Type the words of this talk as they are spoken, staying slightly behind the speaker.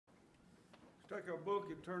Take our book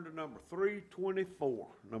and turn to number 324.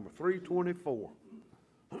 Number 324.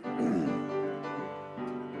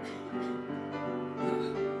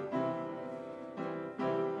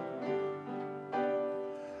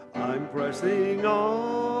 I'm pressing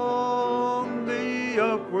on the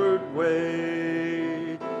upward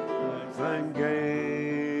way as I'm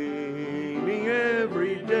gaining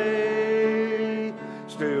every day,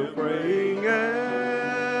 still praying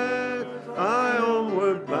as I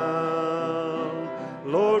onward bound.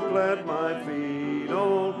 Lord, plant my feet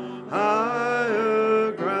on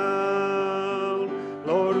higher ground.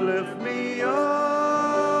 Lord, lift me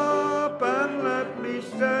up and let me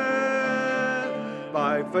stand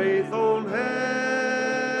by faith on heaven's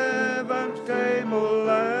tableland,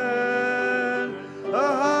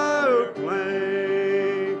 a higher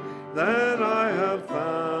plane than I have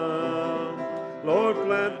found. Lord,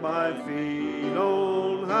 plant my feet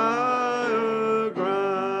on higher ground.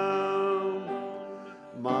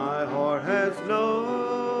 My heart has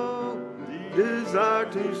no desire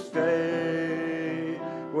to stay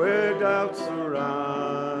where doubts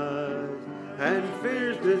arise and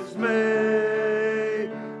fears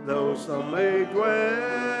dismay, though some may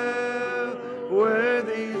dwell where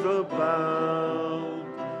these abound.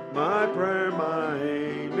 My prayer, my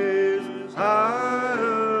aim is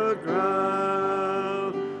higher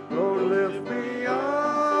ground. Lord, lift me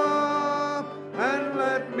up and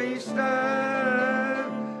let me stand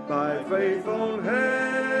by faith on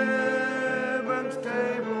heaven's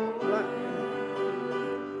tableland,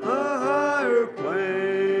 a higher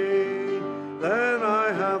plane than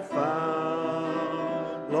I have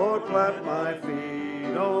found. Lord, plant my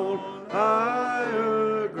feet on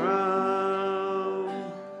higher ground.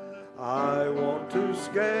 I want to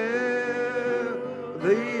scale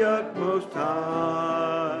the utmost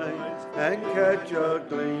heights and catch a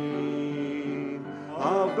gleam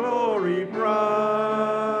of glory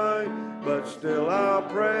bright, but still I'll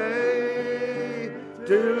pray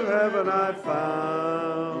till heaven I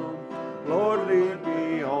found. Lord, lead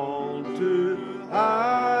me on to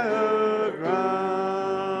higher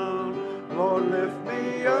ground. Lord, lift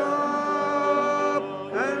me up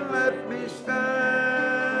and let me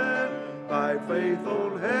stand by faith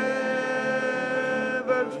on heaven's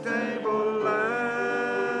tableland,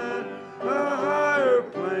 a higher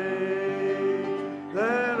plane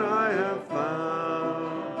than I have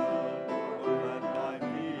found. Plant my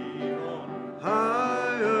feet on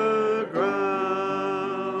higher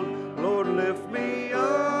ground. Lord, lift me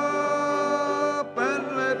up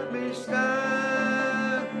and let me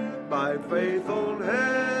stand by faith on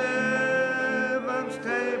heaven's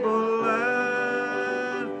tableland,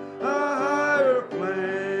 a higher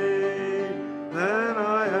plane than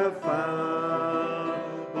I have found.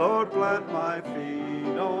 Lord, plant my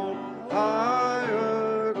feet on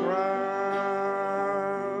higher ground.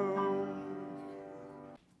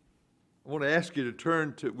 I want to ask you to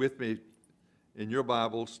turn with me in your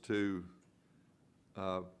Bibles to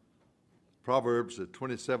Proverbs, the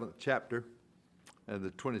 27th chapter and the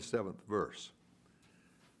 27th verse.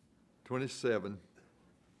 27,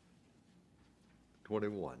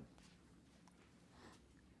 21.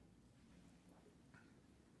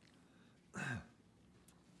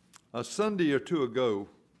 A Sunday or two ago,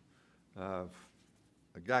 a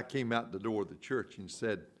guy came out the door of the church and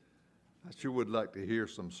said, I sure would like to hear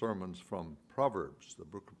some sermons from Proverbs, the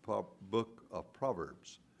book of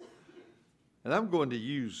Proverbs. And I'm going to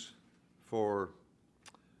use for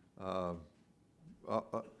all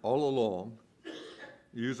along,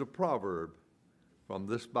 use a proverb from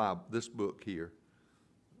this book here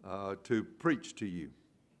to preach to you.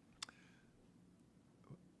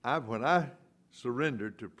 When I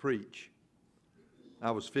surrendered to preach,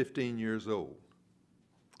 I was 15 years old.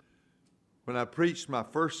 When I preached my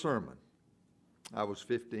first sermon, I was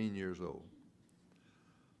 15 years old.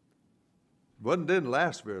 Didn't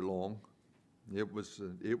last very long. It was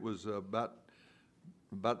about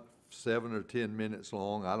 7 or 10 minutes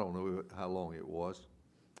long. I don't know how long it was,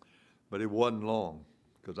 but it wasn't long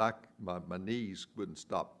because my knees wouldn't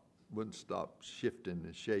stop shifting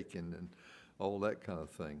and shaking and all that kind of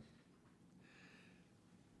thing.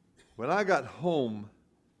 When I got home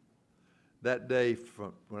that day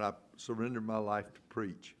when I surrendered my life to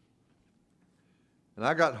preach, and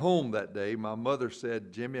I got home that day, my mother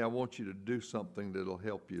said, Jimmy, I want you to do something that'll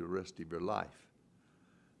help you the rest of your life.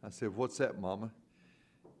 I said, what's that, Mama?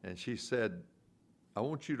 And she said, I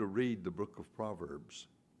want you to read the book of Proverbs.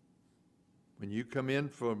 When you come in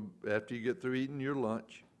after you get through eating your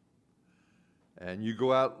lunch, and you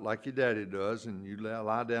go out like your daddy does, and you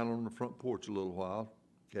lie down on the front porch a little while,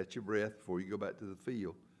 catch your breath before you go back to the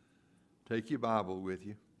field, take your Bible with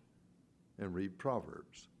you, and read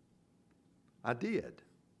Proverbs. I did.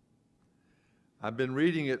 I've been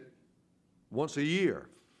reading it once a year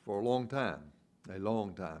for a long time.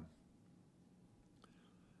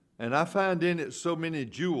 And I find in it so many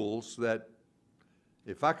jewels that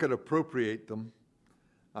if I could appropriate them,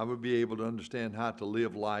 I would be able to understand how to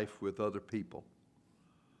live life with other people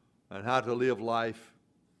and how to live life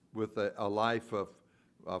with a life of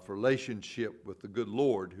relationship with the good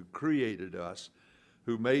Lord who created us,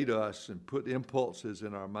 who made us and put impulses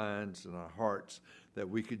in our minds and our hearts that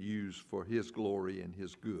we could use for His glory and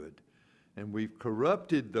His good. And we've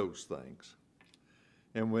corrupted those things.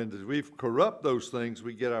 And when we've corrupt those things,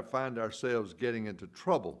 we find ourselves getting into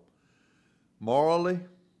trouble, morally,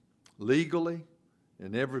 legally,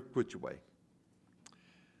 in every which way.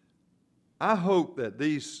 I hope that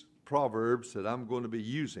these proverbs that I'm going to be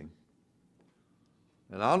using,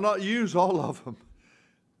 and I'll not use all of them,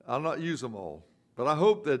 I'll not use them all, but I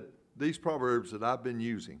hope that these proverbs that I've been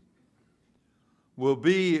using will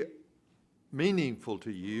be meaningful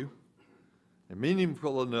to you and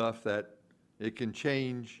meaningful enough that it can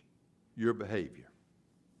change your behavior.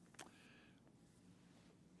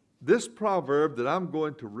 This proverb that I'm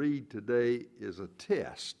going to read today is a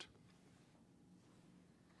test.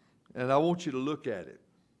 And I want you to look at it,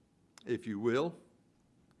 if you will.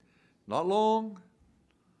 Not long.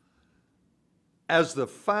 As the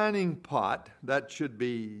fining pot,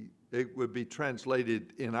 it would be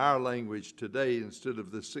translated in our language today instead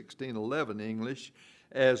of the 1611 English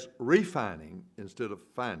as refining instead of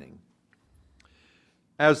fining.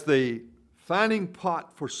 As the fining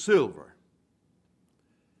pot for silver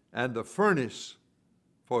and the furnace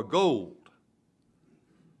for gold,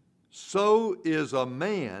 so is a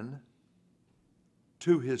man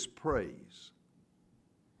to his praise.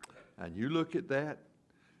 And you look at that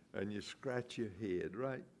and you scratch your head,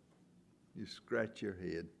 right? You scratch your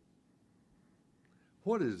head.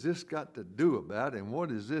 What has this got to do about, and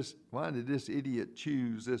what is this? Why did this idiot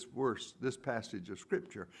choose this passage of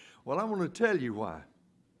Scripture? Well, I want to tell you why.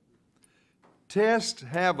 Tests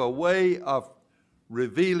have a way of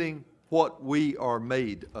revealing what we are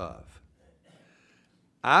made of.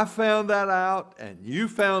 I found that out, and you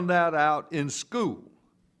found that out in school.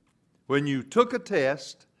 When you took a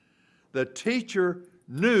test, the teacher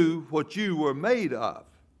knew what you were made of.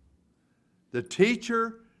 The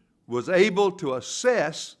teacher was able to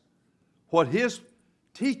assess what his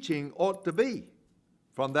teaching ought to be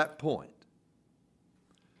from that point.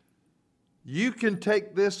 You can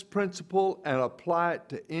take this principle and apply it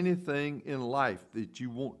to anything in life that you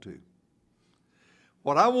want to.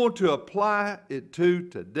 What I want to apply it to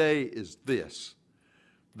today is this.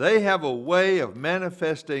 They have a way of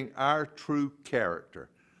manifesting our true character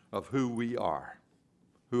of who we are,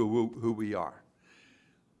 who we are.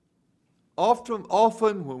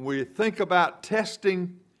 Often when we think about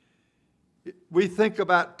testing, we think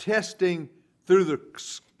about testing through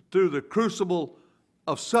the crucible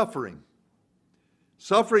of suffering.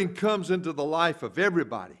 Suffering comes into the life of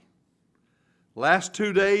everybody. Last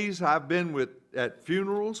 2 days I've been at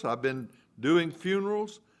funerals. I've been doing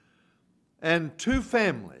funerals. And 2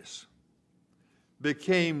 families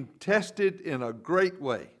became tested in a great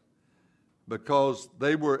way because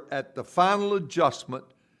they were at the final adjustment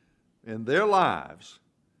in their lives,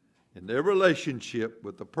 in their relationship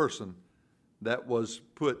with the person that was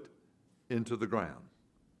put into the ground.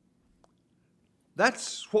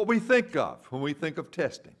 That's what we think of when we think of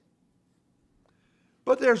testing.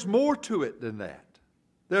 But there's more to it than that.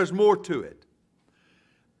 There's more to it.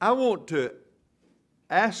 I want to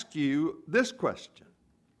ask you this question.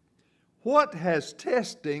 What has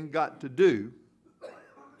testing got to do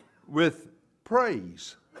with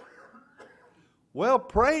praise? Well,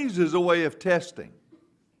 praise is a way of testing.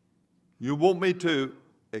 You want me to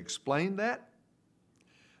explain that?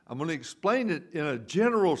 I'm going to explain it in a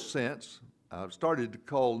general sense. I've started to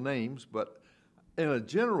call names, but in a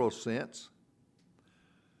general sense,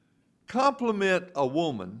 compliment a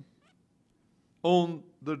woman on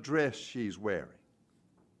the dress she's wearing.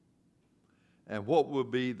 And what will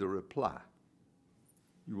be the reply?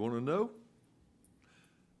 You want to know?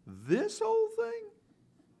 This old thing?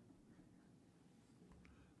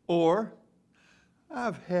 Or,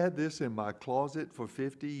 I've had this in my closet for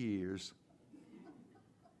 50 years.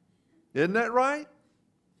 Isn't that right?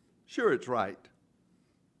 Sure, it's right.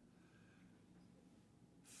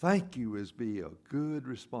 Thank you would be a good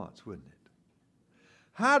response, wouldn't it?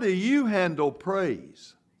 How do you handle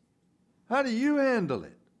praise? How do you handle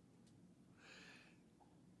it?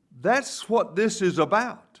 That's what this is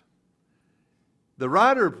about. The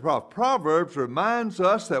writer of Proverbs reminds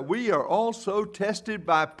us that we are also tested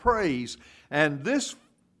by praise. And this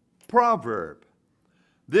proverb,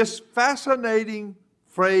 this fascinating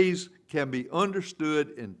phrase can be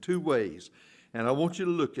understood in two ways. And I want you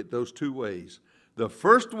to look at those two ways. The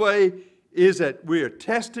first way is that we are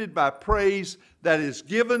tested by praise that is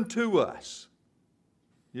given to us.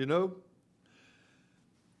 You know,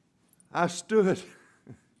 I stood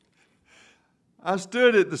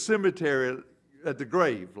at the cemetery at the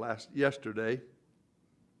grave yesterday,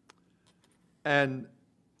 and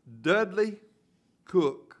Dudley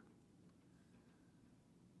Cook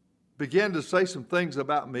began to say some things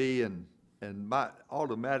about me, and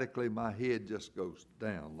automatically my head just goes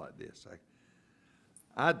down like this.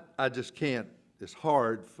 I just can't. It's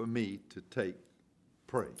hard for me to take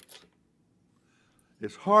praise.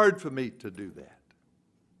 It's hard for me to do that.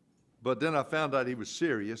 But then I found out he was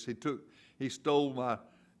serious. He stole my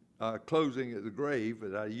closing at the grave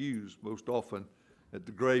that I use most often at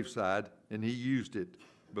the graveside, and he used it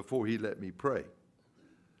before he let me pray.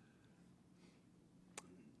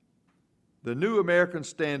 The New American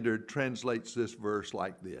Standard translates this verse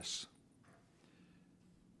like this: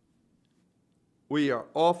 we are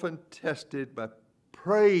often tested by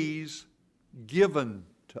praise given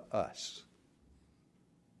to us.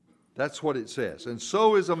 That's what it says. And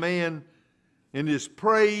so is a man in his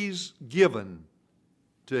praise given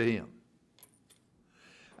to him.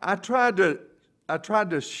 I tried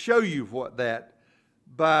to show you what that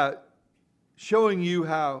by showing you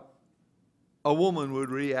how a woman would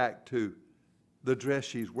react to the dress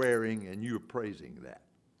she's wearing, and you're praising that.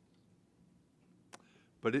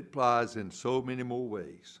 But it applies in so many more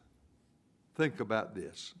ways. Think about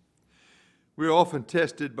this. We're often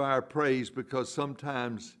tested by our praise because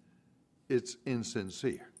sometimes it's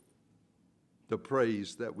insincere, the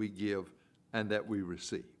praise that we give and that we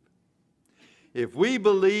receive. If we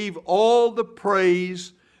believe all the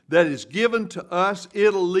praise that is given to us,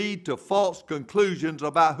 it'll lead to false conclusions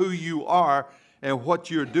about who you are and what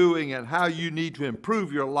you're doing and how you need to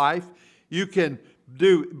improve your life. You can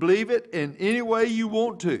believe it in any way you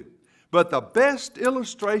want to. But the best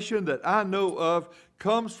illustration that I know of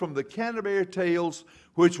comes from the Canterbury Tales,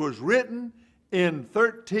 which was written in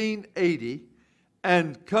 1380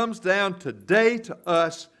 and comes down today to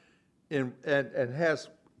us and has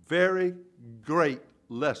very great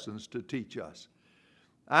lessons to teach us.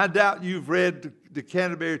 I doubt you've read the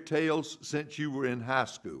Canterbury Tales since you were in high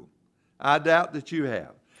school. I doubt that you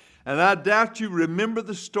have. And I doubt you remember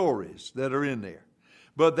the stories that are in there.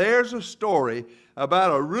 But there's a story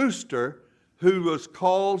about a rooster who was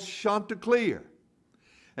called Chanticleer.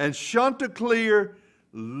 And Chanticleer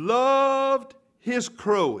loved his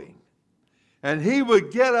crowing. And he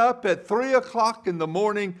would get up at 3 o'clock in the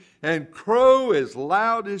morning and crow as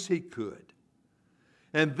loud as he could.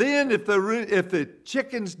 And then if the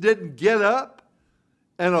chickens didn't get up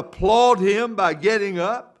and applaud him by getting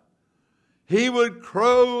up, he would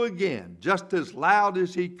crow again, just as loud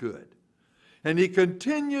as he could. And he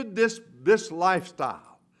continued this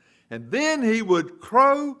lifestyle. And then he would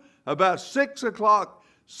crow about 6 o'clock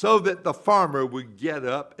so that the farmer would get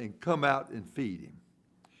up and come out and feed him.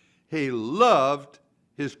 He loved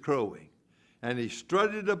his crowing. And he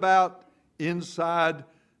strutted about inside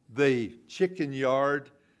the chicken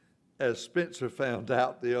yard, as Spencer found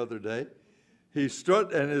out the other day. He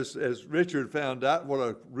struts, and as Richard found out what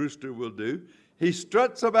a rooster will do, he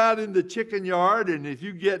struts about in the chicken yard, and if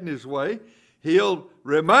you get in his way, he'll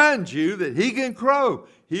remind you that he can crow.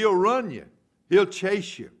 He'll run you. He'll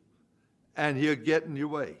chase you. And he'll get in your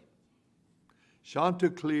way.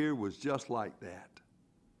 Chanticleer was just like that.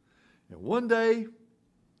 And one day,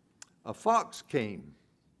 a fox came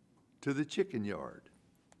to the chicken yard.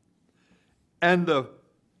 And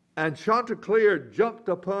Chanticleer jumped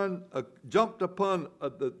upon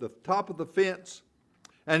the top of the fence,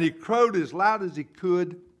 and he crowed as loud as he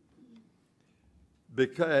could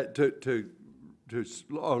to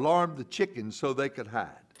alarm the chickens so they could hide.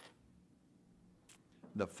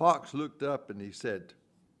 The fox looked up and he said,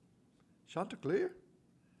 "Chanticleer,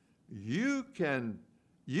 you can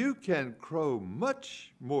crow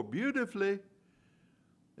much more beautifully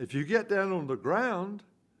if you get down on the ground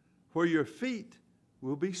where your feet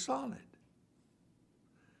will be solid."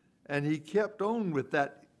 And he kept on with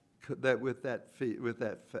that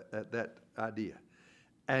idea.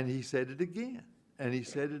 And he said it again, and he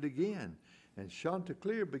said it again. And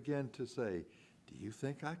Chanticleer began to say, "Do you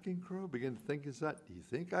think I can crow?" Began to think inside, "Do you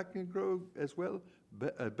think I can crow as well,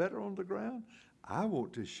 better on the ground? I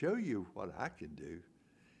want to show you what I can do."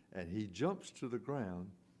 And he jumps to the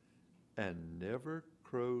ground and never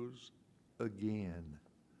crows again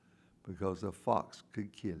because a fox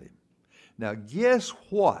could kill him. Now, guess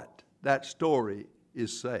what that story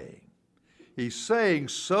is saying? he's saying,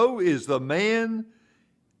 so is the man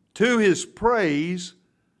to his praise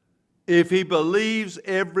if he believes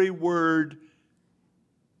every word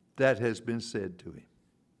that has been said to him.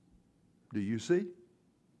 Do you see?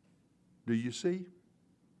 Do you see?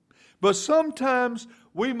 But sometimes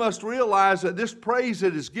we must realize that this praise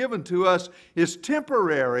that is given to us is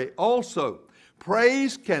temporary also.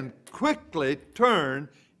 Praise can quickly turn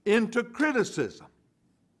into criticism.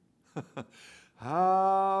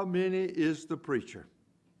 How many is the preacher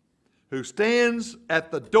who stands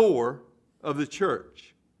at the door of the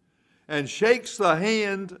church and shakes the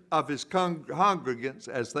hand of his congregants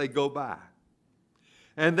as they go by?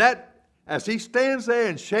 And that, as he stands there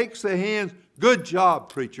and shakes their hands, good job,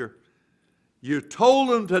 preacher. You told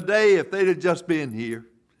them today if they'd have just been here,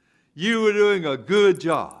 you were doing a good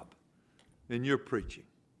job in your preaching.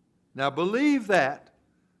 Now believe that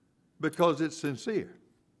because it's sincere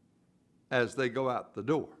as they go out the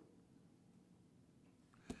door.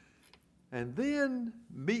 And then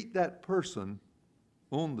meet that person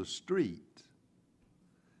on the street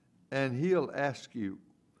and he'll ask you,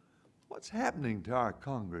 what's happening to our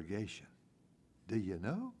congregation? Do you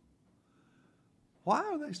know? Why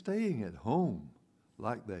are they staying at home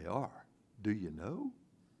like they are? Do you know?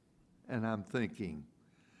 And I'm thinking,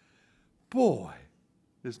 boy,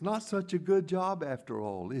 it's not such a good job after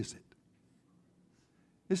all, is it?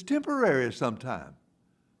 It's temporary sometimes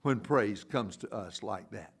when praise comes to us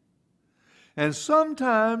like that. And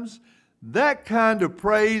sometimes that kind of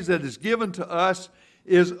praise that is given to us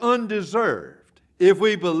is undeserved. If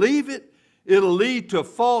we believe it, it'll lead to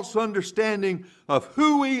false understanding of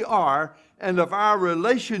who we are and of our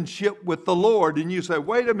relationship with the Lord. And you say,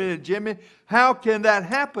 wait a minute, Jimmy, how can that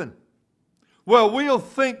happen? Well, we'll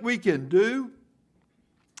think we can do,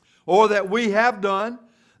 or that we have done,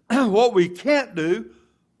 what we can't do,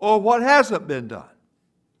 or what hasn't been done.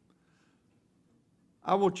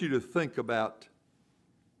 I want you to think about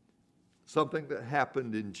something that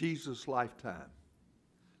happened in Jesus' lifetime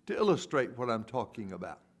to illustrate what I'm talking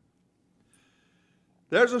about.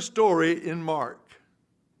 There's a story in Mark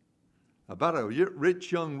about a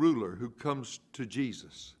rich young ruler who comes to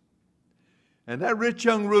Jesus. And that rich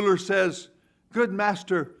young ruler says, good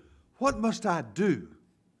master, what must I do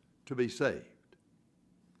to be saved?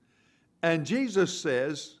 And Jesus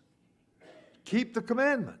says, keep the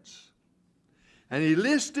commandments. And he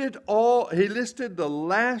listed the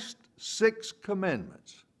last 6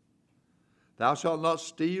 commandments. Thou shalt not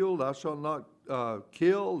steal, thou shalt not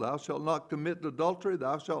kill, thou shalt not commit adultery,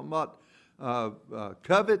 thou shalt not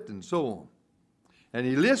covet, and so on. And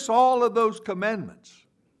he lists all of those commandments.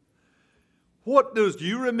 Do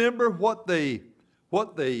you remember what the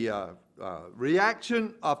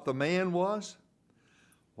reaction of the man was?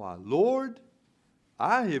 Why, Lord,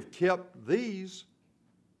 I have kept these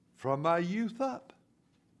from my youth up.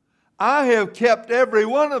 I have kept every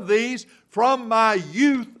one of these from my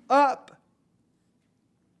youth up.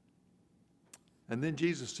 And then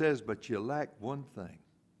Jesus says, but you lack one thing.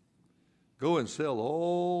 Go and sell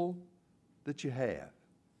all that you have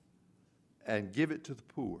and give it to the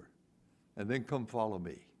poor, and then come follow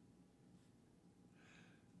me.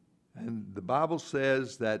 And the Bible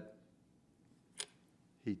says that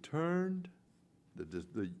he turned,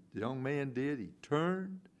 the young man did, he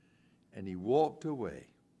turned and he walked away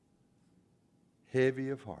heavy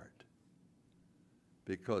of heart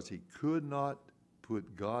because he could not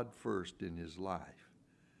put God first in his life.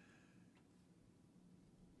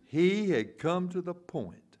 He had come to the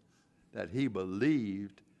point that he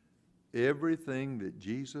believed everything that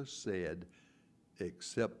Jesus said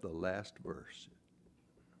except the last verse.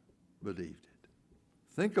 Believed it.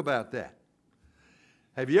 Think about that.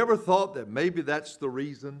 Have you ever thought that maybe that's the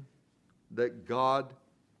reason that God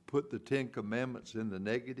put the 10 Commandments in the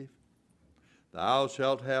negative? Thou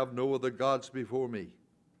shalt have no other gods before me.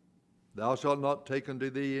 Thou shalt not make unto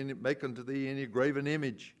thee any graven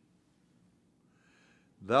image.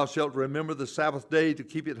 Thou shalt remember the Sabbath day to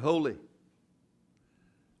keep it holy.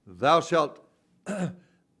 Thou shalt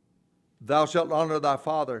honor thy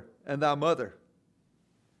father and thy mother.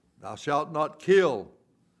 Thou shalt not kill.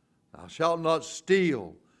 Thou shalt not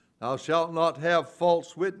steal. Thou shalt not have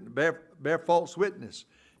bear false witness,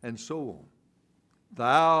 and so on.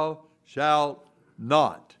 Thou shalt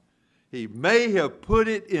not. He may have put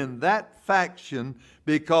it in that faction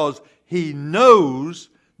because he knows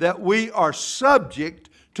that we are subject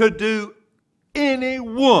to do any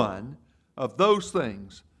one of those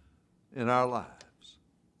things in our lives.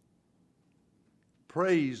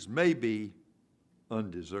 Praise may be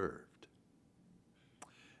undeserved.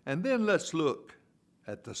 And then let's look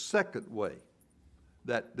at the second way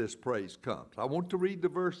that this praise comes. I want to read the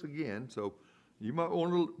verse again, so you might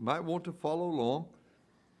want to follow along.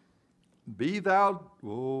 Be thou,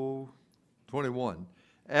 21,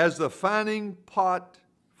 as the finding pot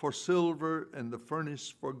for silver and the furnace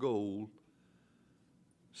for gold,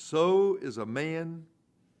 so is a man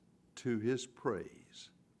to his praise.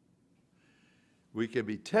 We can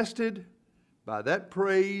be tested by that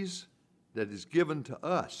praise that is given to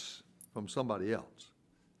us from somebody else.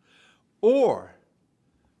 Or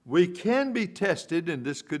we can be tested, and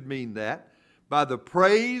this could mean that, by the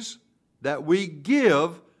praise that we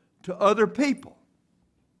give to other people.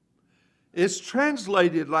 It's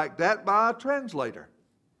translated like that by a translator.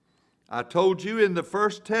 I told you in the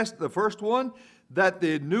first one, that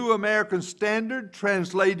the New American Standard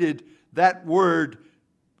translated that word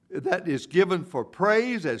that is given for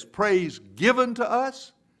praise as praise given to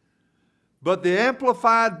us. But the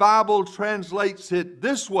Amplified Bible translates it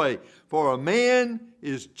this way: for a man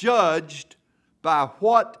is judged by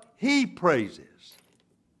what he praises.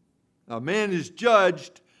 A man is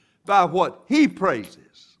judged by what he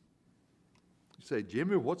praises. You say,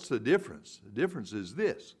 Jimmy, what's the difference? The difference is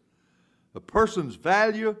this: a person's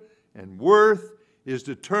value and worth is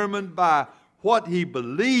determined by what he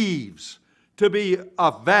believes to be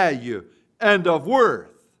of value and of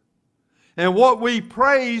worth. And what we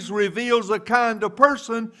praise reveals the kind of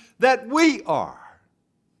person that we are.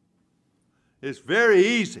 It's very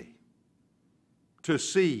easy to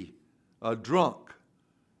see a drunk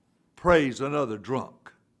praise another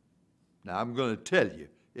drunk. Now, I'm going to tell you,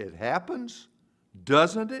 it happens,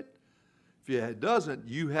 doesn't it? If it doesn't,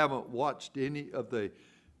 you haven't watched any of the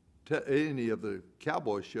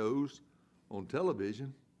cowboy shows on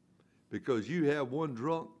television, because you have one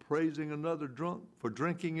drunk praising another drunk for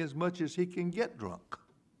drinking as much as he can get drunk.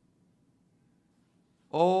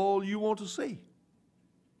 All you want to see.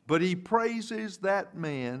 But he praises that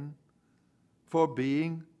man for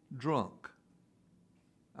being drunk.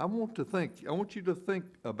 I want you to think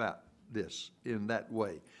about this in that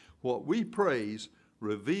way. What we praise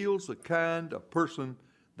reveals the kind of person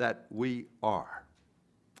that we are.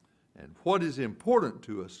 And what is important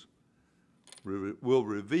to us will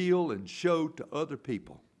reveal and show to other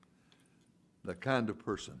people the kind of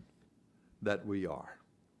person that we are.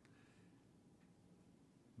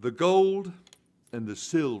 The gold and the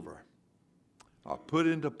silver are put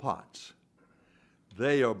into pots.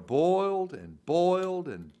 They are boiled and boiled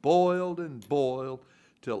and boiled and boiled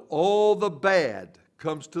till all the bad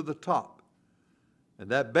comes to the top.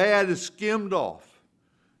 And that bad is skimmed off.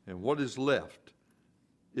 And what is left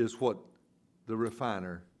is what the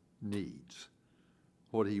refiner needs,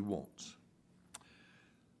 what he wants.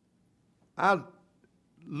 I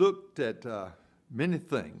looked at many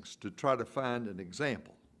things to try to find an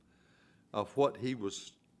example of what he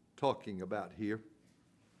was talking about here.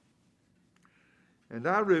 And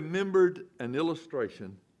I remembered an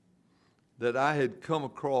illustration that I had come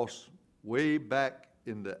across way back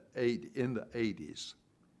in the 80s.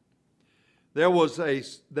 There was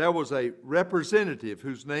a representative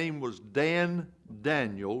whose name was Dan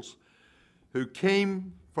Daniels, who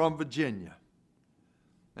came from Virginia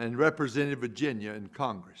and represented Virginia in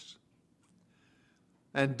Congress.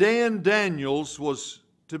 And Dan Daniels was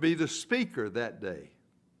to be the speaker that day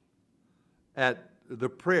at the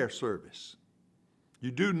prayer service.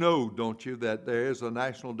 You do know, don't you, that there is a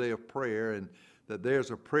National Day of Prayer, and that there's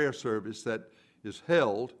a prayer service that is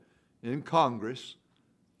held in Congress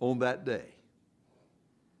on that day.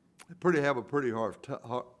 They have a pretty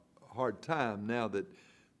hard time now that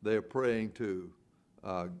they're praying to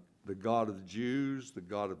the God of the Jews, the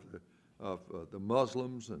God of the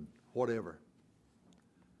Muslims, and whatever.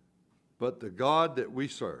 But the God that we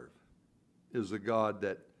serve is the God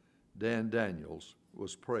that Dan Daniels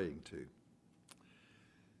was praying to.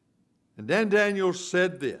 And Dan Daniels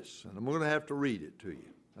said this, and I'm going to have to read it to you.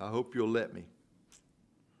 I hope you'll let me.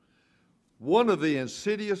 One of the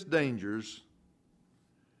insidious dangers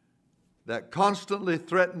that constantly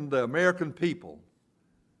threaten the American people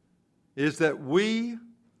is that we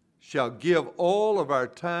shall give all of our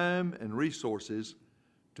time and resources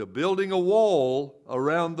to building a wall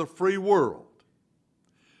around the free world,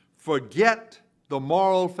 forget the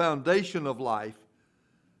moral foundation of life,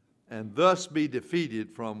 and thus be defeated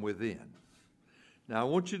from within. Now, I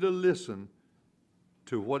want you to listen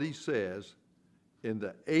to what he says in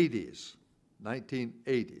the 80s,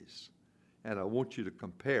 1980s, and I want you to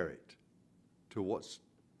compare it to what's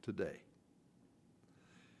today.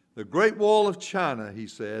 The Great Wall of China, he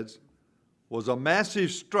says, was a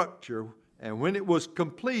massive structure, and when it was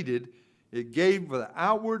completed, it gave the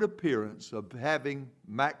outward appearance of having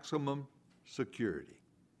maximum security.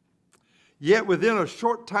 Yet within a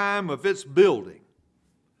short time of its building,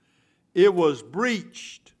 it was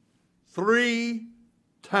breached 3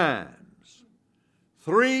 times.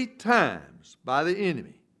 3 times by the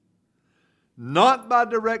enemy. Not by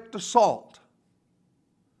direct assault,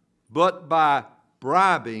 but by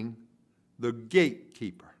bribing the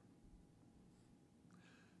gatekeeper.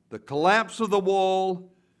 The collapse of the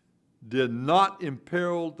wall did not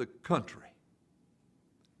imperil the country,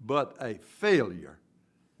 but a failure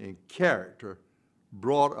in character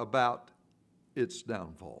brought about its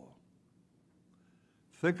downfall.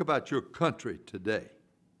 Think about your country today.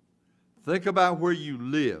 Think about where you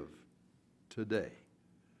live today.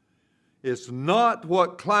 It's not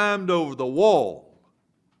what climbed over the wall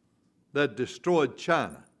that destroyed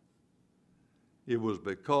China. It was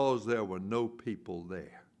because there were no people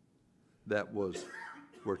there that were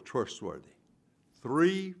trustworthy.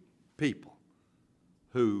 3 people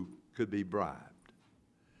who could be bribed.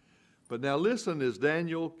 But now listen as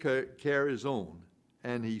Daniel carries on,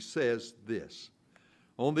 and he says this.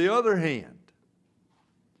 On the other hand,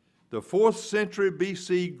 the 4th century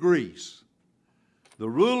BC Greece, the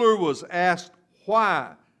ruler was asked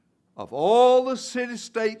why, of all the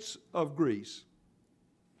city-states of Greece,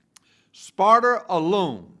 Sparta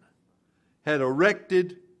alone had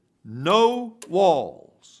erected no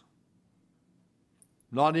walls.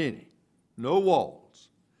 Not any. No walls.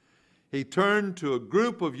 He turned to a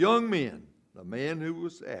group of young men. The man who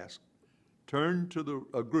was asked turned to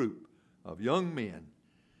a group of young men,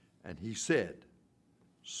 and he said,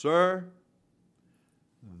 "Sir,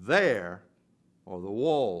 there are the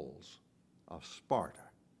walls of Sparta,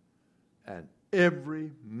 and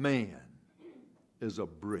every man is a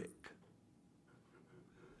brick."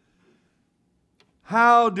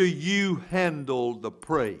 How do you handle the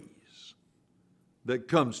praise that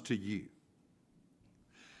comes to you?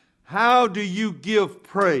 How do you give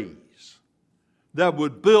praise that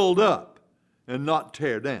would build up and not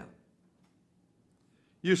tear down?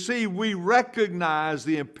 You see, we recognize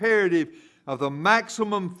the imperative of the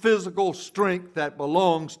maximum physical strength that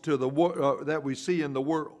belongs to that we see in the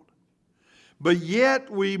world. But yet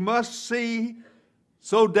we must see,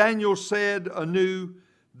 so Daniel said anew,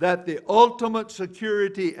 that the ultimate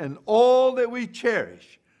security and all that we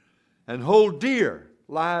cherish and hold dear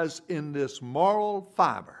lies in this moral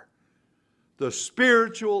fiber, the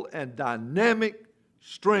spiritual and dynamic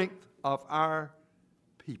strength of our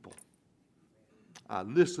people. I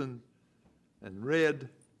listened and read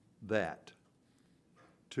that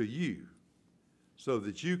to you so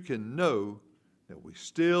that you can know that we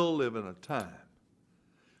still live in a time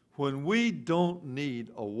when we don't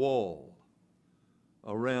need a wall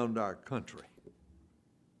around our country.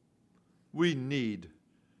 We need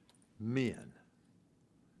men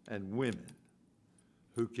and women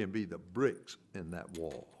who can be the bricks in that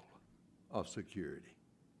wall of security.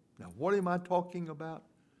 Now, what am I talking about?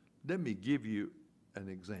 Let me give you an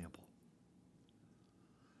example.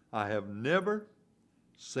 I have never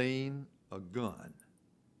seen a gun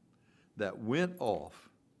that went off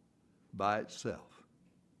by itself.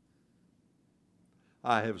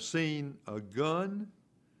 I have seen a gun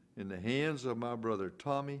in the hands of my brother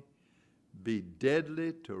Tommy be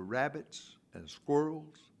deadly to rabbits and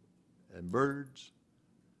squirrels and birds.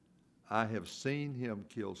 I have seen him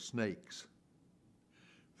kill snakes.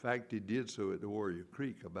 In fact, he did so at the Warrior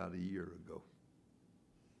Creek about a year ago.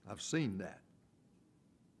 I've seen that.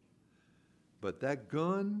 But that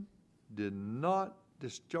gun did not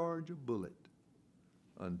discharge a bullet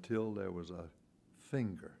until there was a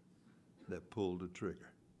finger that pulled the trigger.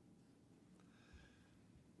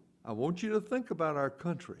 I want you to think about our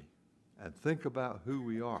country and think about who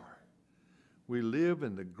we are. We live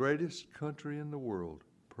in the greatest country in the world,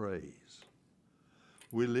 praise.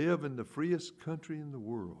 We live in the freest country in the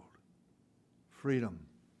world, freedom.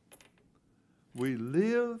 We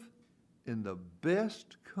live in the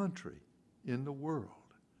best country in the world.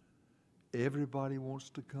 Everybody wants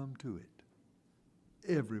to come to it.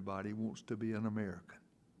 Everybody wants to be an American.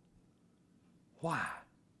 Why?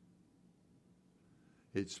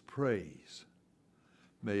 It's praise.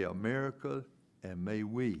 May America and may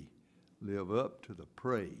we live up to the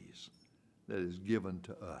praise that is given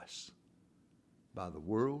to us by the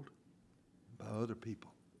world, by other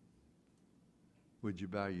people. Would you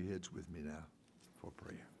bow your heads with me now for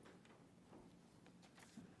prayer?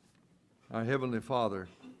 Our Heavenly Father,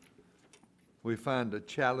 we find a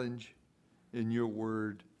challenge in your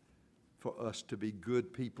word for us to be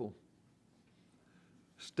good people.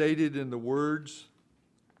 Stated in the words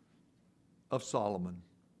of Solomon,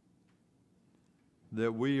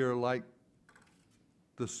 that we are like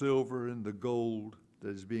the silver and the gold that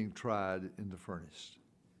is being tried in the furnace.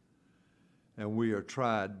 and we are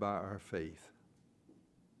tried by our faith.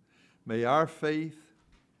 May our faith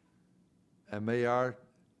and may our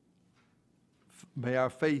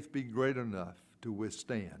faith be great enough to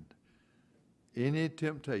withstand any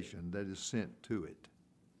temptation that is sent to it.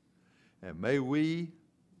 And may we,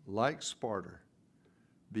 like Sparta,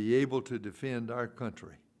 be able to defend our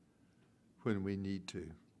country when we need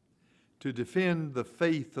to defend the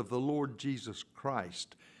faith of the Lord Jesus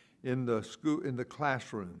Christ in the school, in the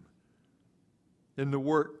classroom, in the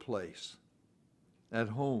workplace, at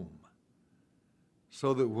home,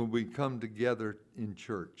 so that when we come together in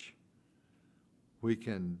church, we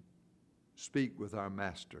can speak with our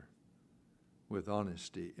Master with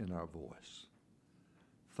honesty in our voice.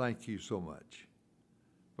 Thank you so much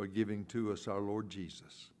for giving to us our Lord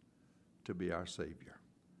Jesus to be our Savior.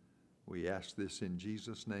 We ask this in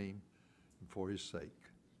Jesus' name and for his sake.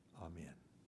 Amen.